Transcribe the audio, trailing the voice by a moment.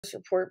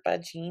Report by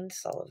Jean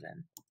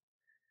Sullivan.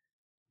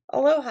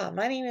 Aloha,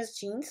 my name is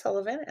Jean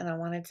Sullivan, and I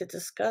wanted to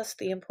discuss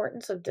the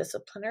importance of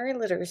disciplinary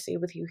literacy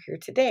with you here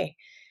today.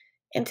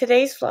 In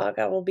today's vlog,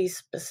 I will be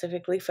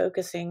specifically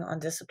focusing on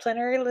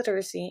disciplinary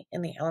literacy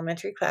in the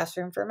elementary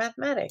classroom for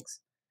mathematics.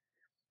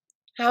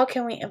 How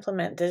can we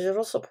implement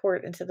digital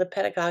support into the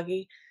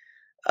pedagogy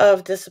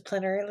of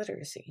disciplinary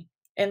literacy?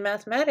 In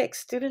mathematics,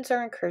 students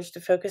are encouraged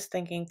to focus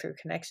thinking through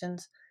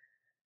connections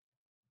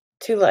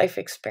to life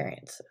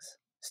experiences.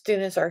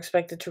 Students are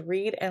expected to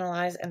read,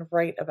 analyze, and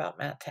write about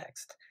math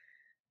text.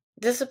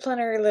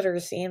 Disciplinary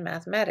literacy in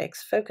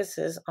mathematics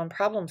focuses on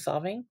problem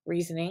solving,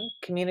 reasoning,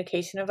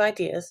 communication of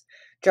ideas,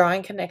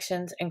 drawing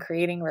connections, and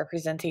creating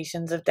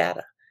representations of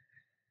data.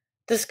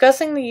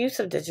 Discussing the use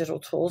of digital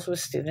tools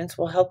with students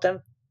will help them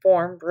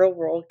form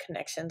real-world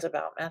connections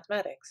about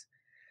mathematics.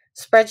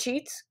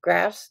 Spreadsheets,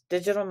 graphs,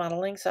 digital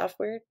modeling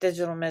software,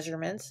 digital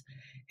measurements,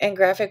 and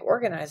graphic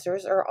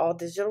organizers are all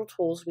digital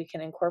tools we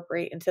can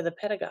incorporate into the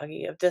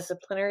pedagogy of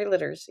disciplinary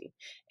literacy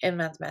in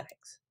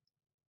mathematics.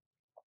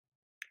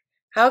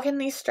 How can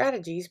these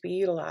strategies be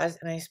utilized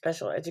in a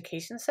special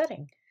education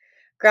setting?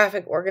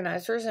 Graphic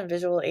organizers and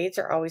visual aids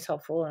are always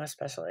helpful in a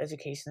special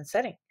education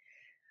setting.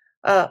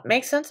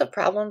 Make sense of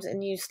problems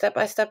and use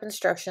step-by-step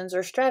instructions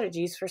or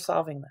strategies for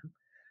solving them.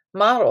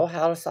 Model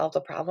how to solve the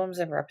problems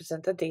and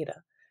represent the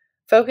data.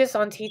 Focus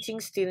on teaching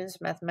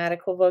students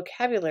mathematical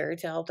vocabulary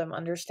to help them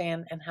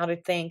understand and how to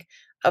think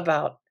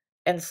about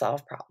and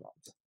solve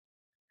problems.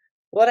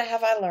 What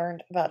have I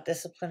learned about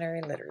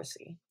disciplinary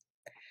literacy?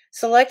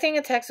 Selecting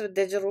a text with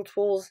digital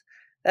tools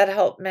that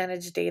help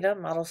manage data,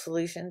 model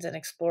solutions, and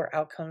explore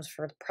outcomes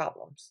for the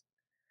problems.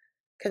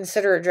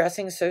 Consider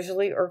addressing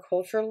socially or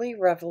culturally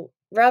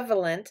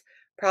relevant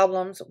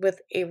problems with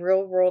a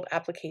real-world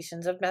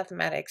applications of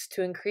mathematics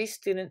to increase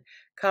student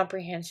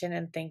comprehension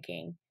and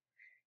thinking.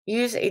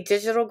 Use a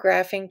digital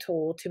graphing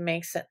tool to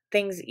make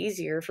things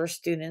easier for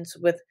students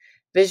with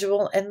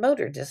visual and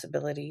motor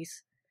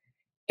disabilities.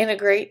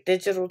 Integrate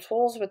digital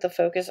tools with a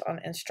focus on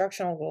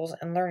instructional goals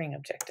and learning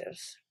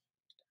objectives.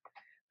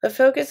 The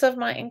focus of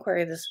my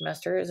inquiry this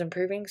semester is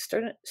improving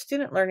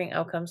student learning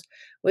outcomes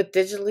with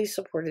digitally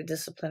supported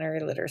disciplinary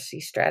literacy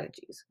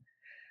strategies.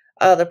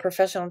 The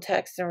professional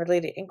text and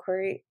related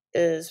inquiry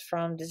is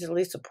from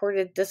Digitally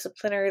Supported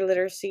Disciplinary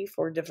Literacy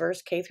for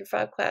Diverse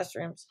K-5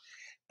 Classrooms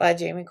by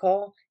Jamie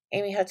Cole,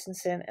 Amy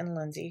Hutchinson, and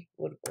Lindsay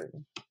Woodward.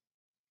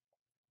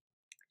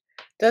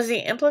 Does the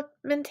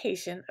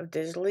implementation of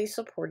digitally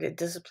supported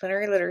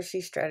disciplinary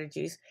literacy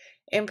strategies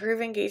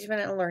improve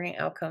engagement and learning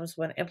outcomes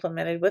when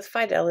implemented with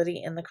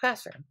fidelity in the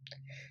classroom?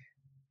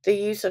 The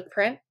use of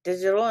print,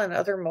 digital, and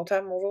other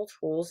multimodal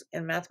tools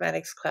in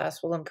mathematics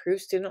class will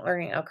improve student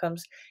learning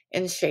outcomes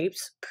in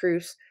shapes,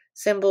 proofs,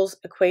 symbols,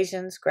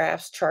 equations,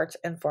 graphs, charts,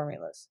 and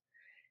formulas.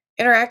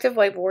 Interactive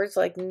whiteboards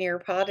like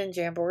Nearpod and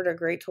Jamboard are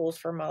great tools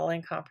for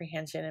modeling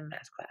comprehension in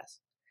math class.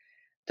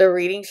 The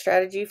reading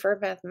strategy for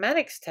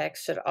mathematics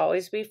text should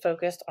always be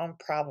focused on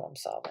problem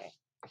solving.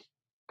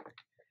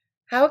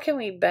 How can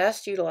we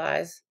best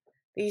utilize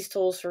these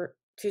tools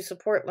to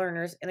support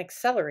learners in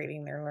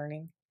accelerating their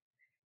learning?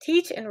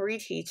 Teach and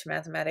reteach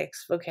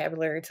mathematics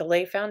vocabulary to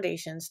lay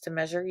foundations to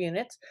measure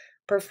units,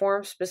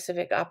 perform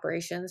specific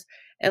operations,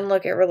 and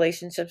look at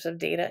relationships of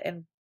data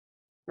and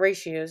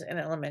ratios in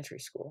elementary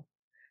school.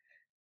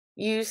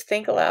 Use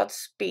Think Aloud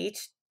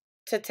speech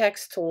to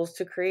text tools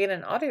to create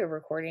an audio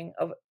recording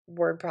of a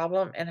word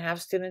problem and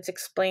have students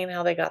explain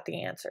how they got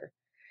the answer.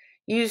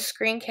 Use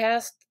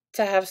screencast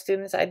to have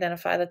students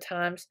identify the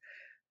times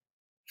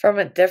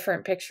from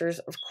different pictures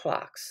of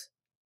clocks.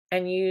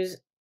 And use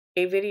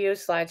a video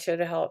slideshow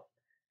to help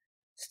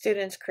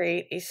students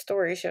create a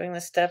story showing the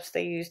steps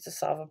they use to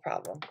solve a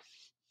problem.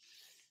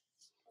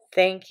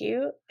 Thank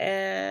you,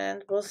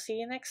 and we'll see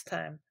you next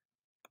time.